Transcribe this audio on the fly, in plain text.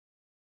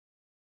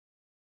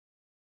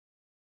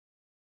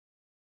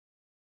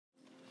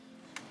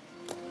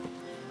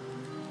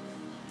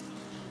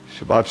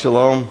Shabbat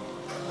shalom.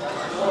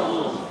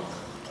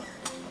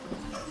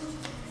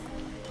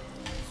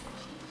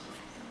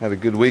 Had a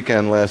good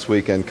weekend last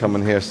weekend,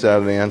 coming here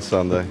Saturday and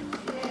Sunday.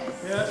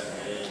 Yes.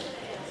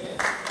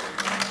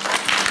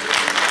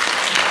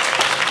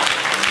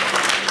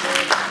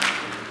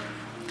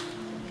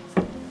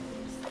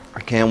 I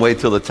can't wait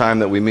till the time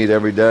that we meet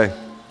every day,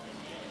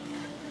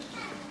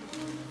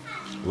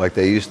 like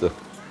they used to.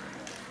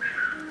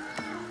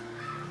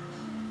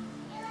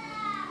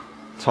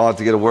 It's hard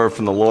to get a word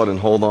from the Lord and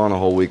hold on a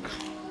whole week.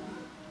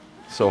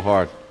 So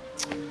hard.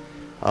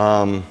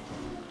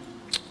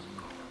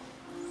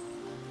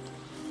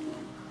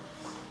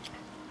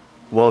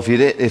 Well,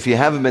 if you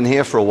haven't been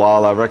here for a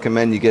while, I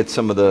recommend you get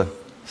some of the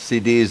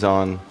CDs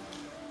on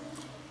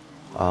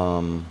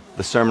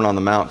the Sermon on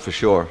the Mount for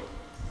sure.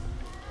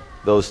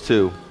 Those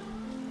two,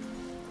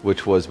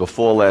 which was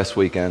before last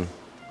weekend.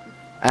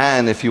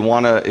 And if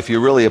you're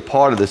really a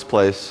part of this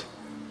place,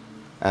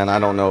 and I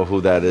don't know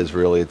who that is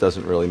really, it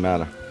doesn't really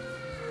matter.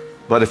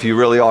 But if you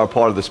really are a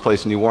part of this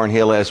place and you weren't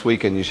here last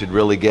weekend, you should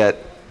really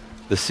get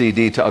the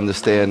CD to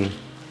understand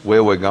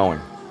where we're going.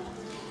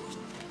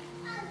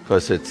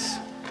 Because it's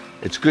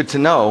good to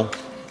know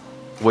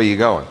where you're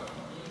going.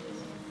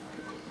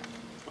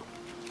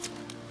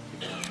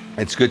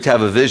 It's good to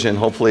have a vision.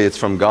 Hopefully it's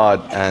from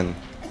God, and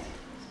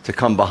to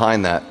come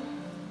behind that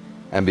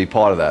and be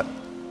part of that.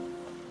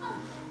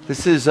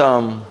 This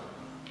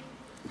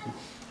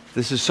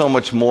is so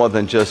much more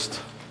than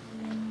just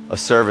a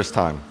service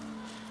time.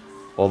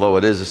 Although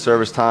it is a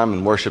service time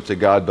and worship to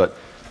God, but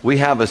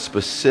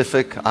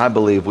I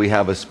believe we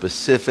have a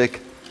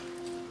specific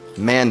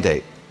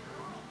mandate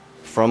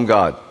from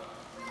God.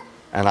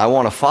 And I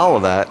want to follow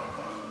that.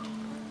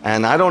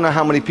 And I don't know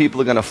how many people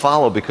are going to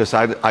follow, because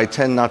I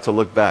tend not to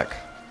look back.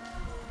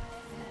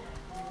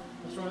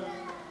 That's right.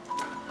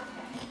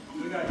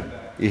 We got your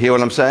back. You hear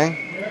what I'm saying?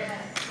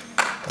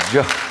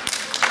 Yeah.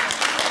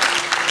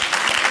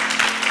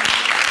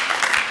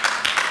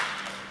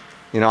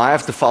 You know, I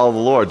have to follow the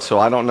Lord, so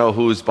I don't know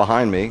who's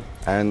behind me,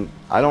 and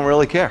I don't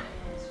really care.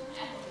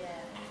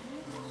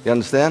 You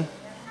understand?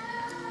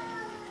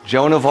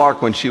 Joan of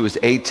Arc, when she was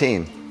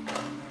 18,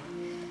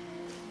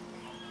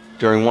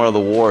 during one of the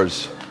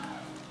wars,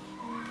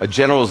 a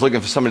general was looking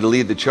for somebody to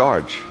lead the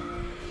charge.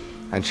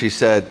 And she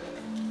said,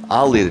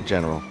 "I'll lead it,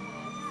 General."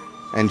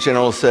 And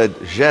General said,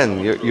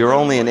 "Jeanne, you're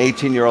only an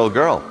 18-year-old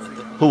girl.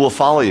 Who will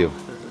follow you?"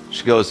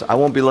 She goes, "I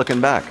won't be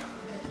looking back."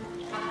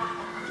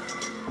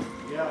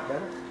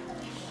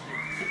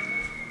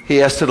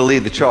 He asked her to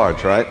lead the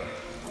charge, right?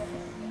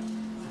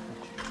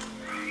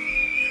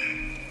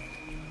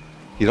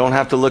 You don't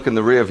have to look in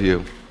the rear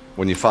view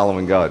when you're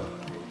following God.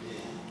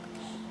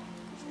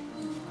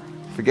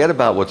 Forget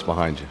about what's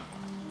behind you.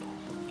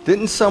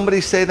 Didn't somebody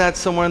say that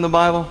somewhere in the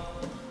Bible?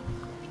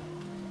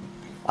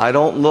 I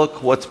don't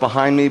look what's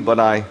behind me, but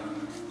I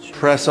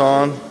press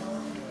on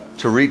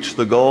to reach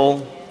the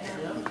goal,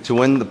 to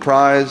win the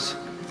prize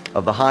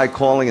of the high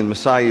calling in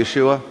Messiah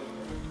Yeshua.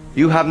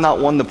 You have not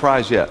won the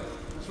prize yet.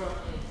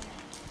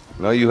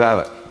 No, you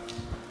haven't.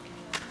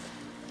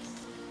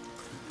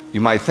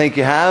 You might think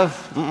you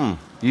have.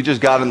 You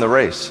just got in the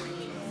race.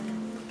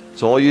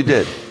 That's all you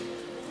did.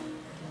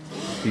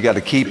 You got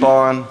to keep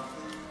on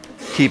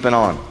keeping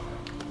on.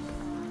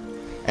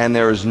 And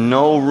there is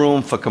no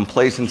room for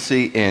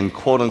complacency in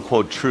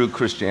quote-unquote true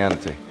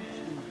Christianity.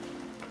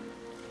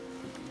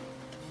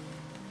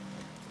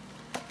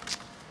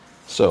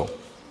 So,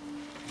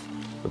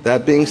 with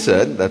that being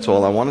said, that's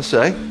all I want to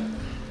say.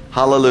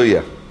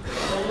 Hallelujah.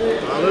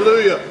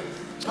 Hallelujah.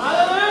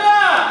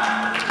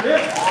 Hallelujah!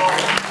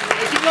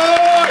 Thank you,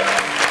 Lord.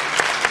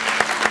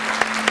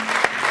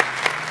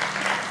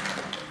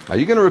 Are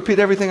you going to repeat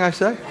everything I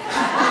say?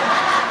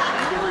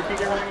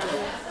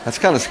 That's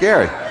kind of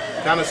scary.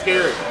 Kind of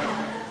scary.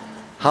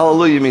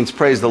 Hallelujah means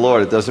praise the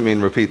Lord. It doesn't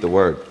mean repeat the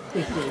word.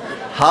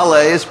 Hale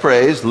is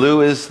praise, Lu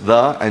is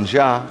the, and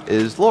Jah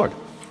is Lord.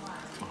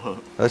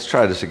 Let's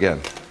try this again.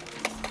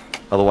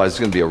 Otherwise, it's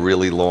going to be a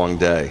really long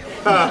day.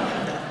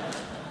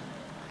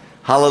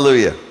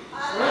 Hallelujah.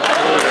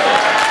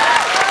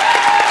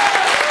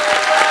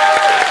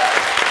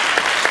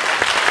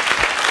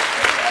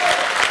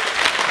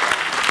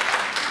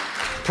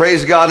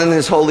 Praise God in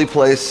his holy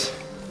place.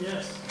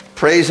 Yes.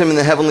 Praise him in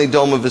the heavenly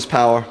dome of his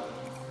power.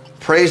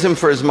 Praise him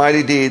for his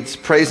mighty deeds.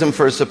 Praise him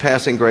for his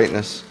surpassing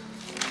greatness.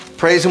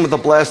 Praise him with the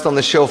blast on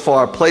the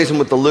shofar. Praise him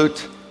with the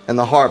lute and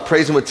the harp.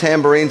 Praise him with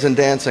tambourines and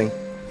dancing.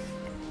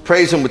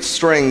 Praise him with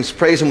strings.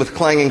 Praise him with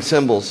clanging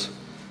cymbals.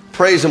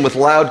 Praise him with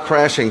loud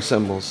crashing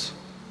cymbals.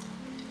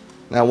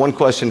 Now, one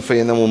question for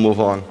you, and then we'll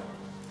move on.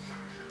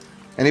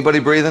 Anybody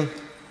breathing?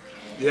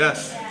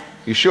 Yes.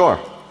 You sure?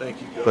 Thank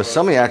you, God. Because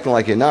some of you acting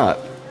like you're not.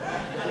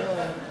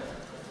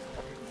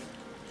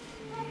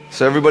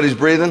 So everybody's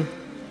breathing?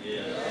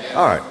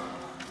 All right.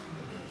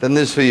 Then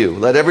this is for you.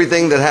 Let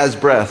everything that has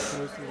breath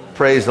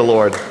praise the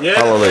Lord. Yes.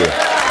 Hallelujah.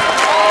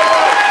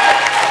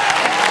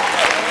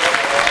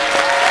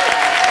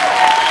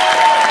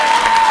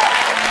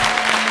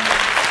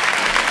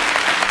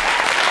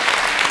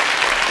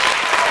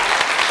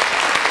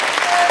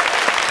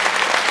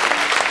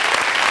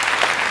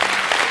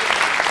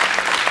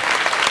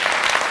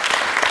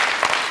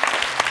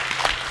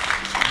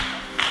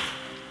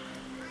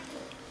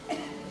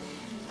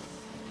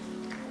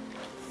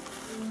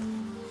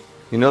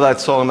 You know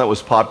that song that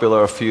was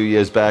popular a few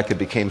years back? It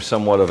became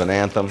somewhat of an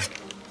anthem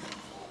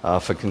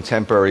for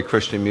contemporary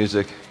Christian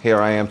music. Here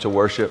I am to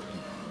worship.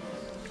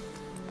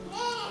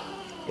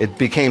 It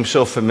became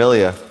so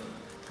familiar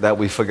that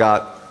we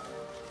forgot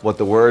what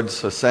the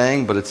words are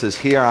saying, but it says,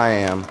 here I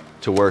am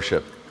to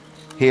worship.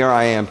 Here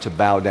I am to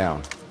bow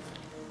down.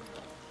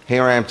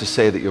 Here I am to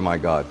say that you're my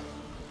God.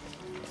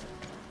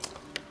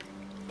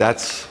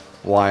 That's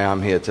why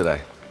I'm here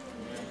today.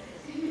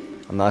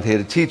 I'm not here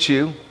to teach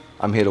you.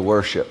 I'm here to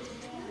worship.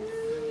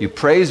 You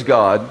praise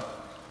God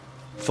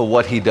for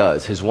what he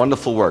does, his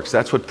wonderful works.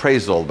 That's what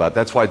praise is all about.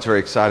 That's why it's very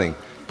exciting.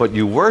 But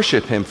you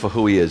worship him for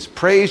who he is.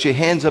 Praise, your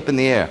hands up in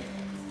the air.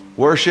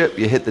 Worship,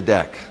 you hit the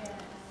deck.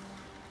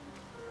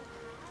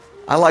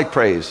 I like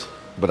praise,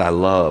 but I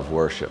love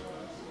worship.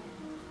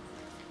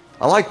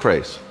 I like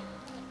praise,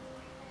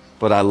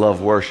 but I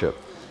love worship.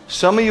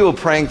 Some of you are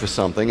praying for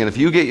something, and if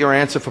you get your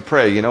answer for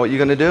prayer, you know what you're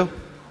going to do?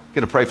 You're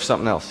going to pray for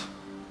something else.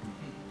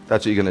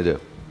 That's what you're going to do.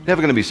 You're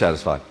never going to be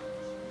satisfied.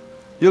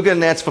 You'll get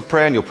an answer for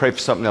prayer and you'll pray for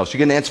something else. You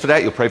get an answer for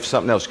that, you'll pray for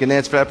something else. You get an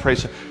answer for that, pray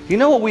for... You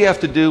know what we have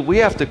to do? We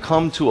have to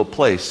come to a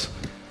place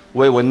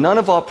where when none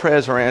of our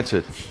prayers are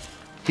answered,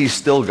 he's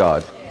still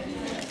God.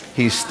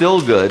 He's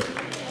still good.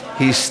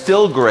 He's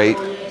still great.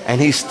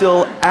 And he's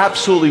still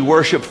absolutely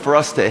worship for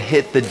us to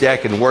hit the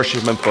deck and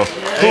worship him for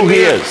who he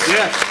is.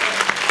 Yes.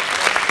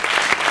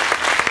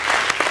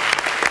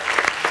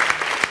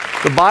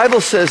 The Bible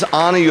says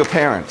honor your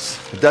parents.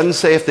 It doesn't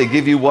say if they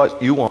give you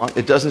what you want.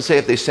 It doesn't say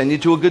if they send you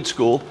to a good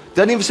school. It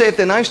doesn't even say if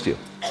they're nice to you.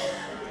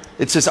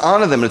 It says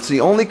honor them. It's the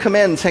only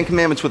command in the Ten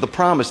Commandments with a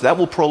promise that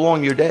will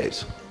prolong your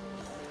days.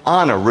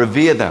 Honor,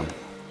 revere them.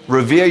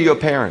 Revere your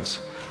parents.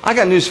 I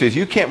got news for you. If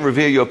you can't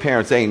revere your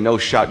parents, there ain't no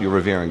shot you're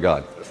revering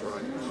God.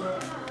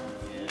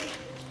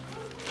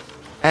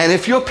 And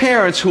if your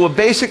parents, who are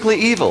basically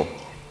evil,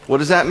 what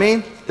does that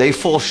mean? They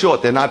fall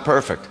short. They're not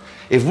perfect.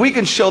 If we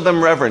can show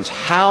them reverence,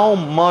 how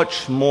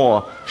much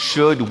more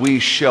should we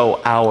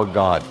show our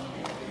God?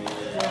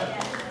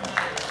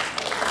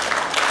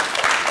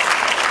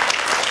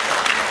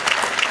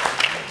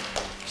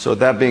 So with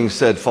that being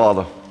said,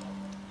 Father,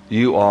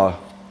 you are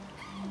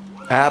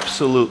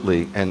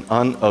absolutely and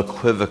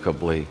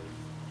unequivocally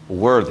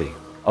worthy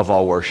of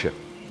our worship.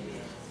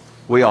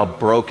 We are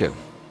broken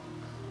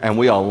and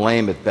we are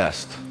lame at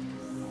best.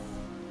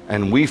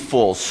 And we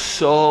fall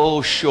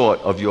so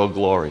short of your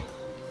glory.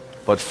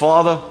 But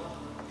Father,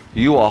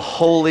 you are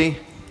holy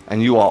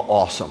and you are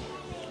awesome.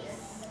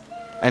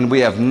 And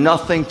we have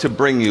nothing to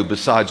bring you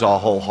besides our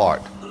whole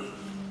heart.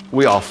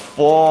 We are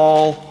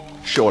fall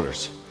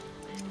shorters.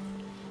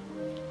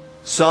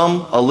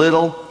 Some a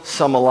little,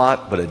 some a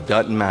lot, but it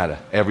doesn't matter.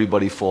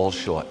 Everybody falls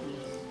short.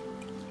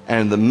 And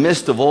in the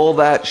midst of all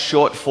that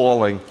short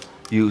falling,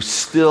 you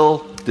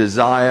still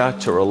desire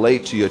to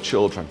relate to your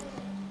children.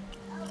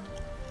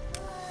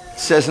 It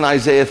says in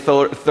Isaiah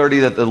 30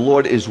 that the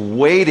Lord is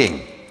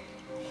waiting,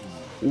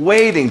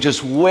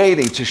 just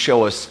waiting to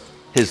show us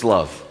his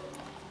love,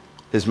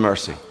 his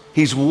mercy.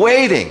 He's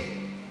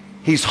waiting.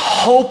 He's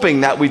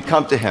hoping that we'd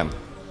come to him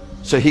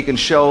so he can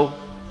show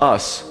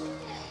us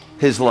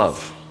his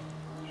love.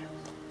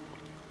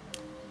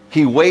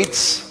 He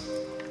waits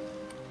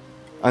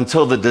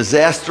until the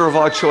disaster of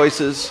our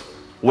choices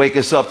wake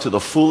us up to the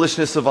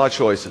foolishness of our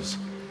choices.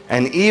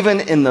 And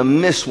even in the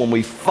midst, when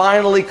we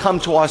finally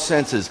come to our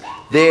senses,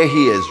 there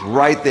he is,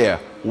 right there,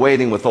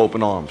 waiting with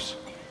open arms.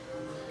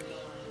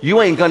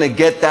 You ain't going to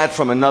get that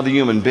from another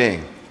human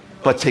being.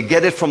 But to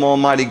get it from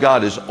Almighty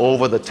God is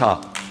over the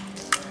top.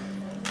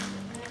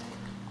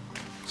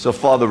 So,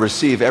 Father,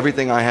 receive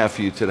everything I have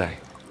for you today.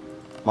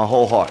 My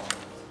whole heart.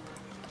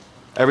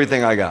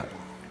 Everything I got.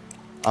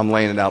 I'm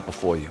laying it out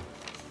before you.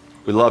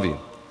 We love you.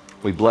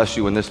 We bless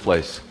you in this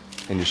place.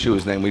 In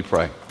Yeshua's name we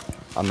pray.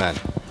 Amen.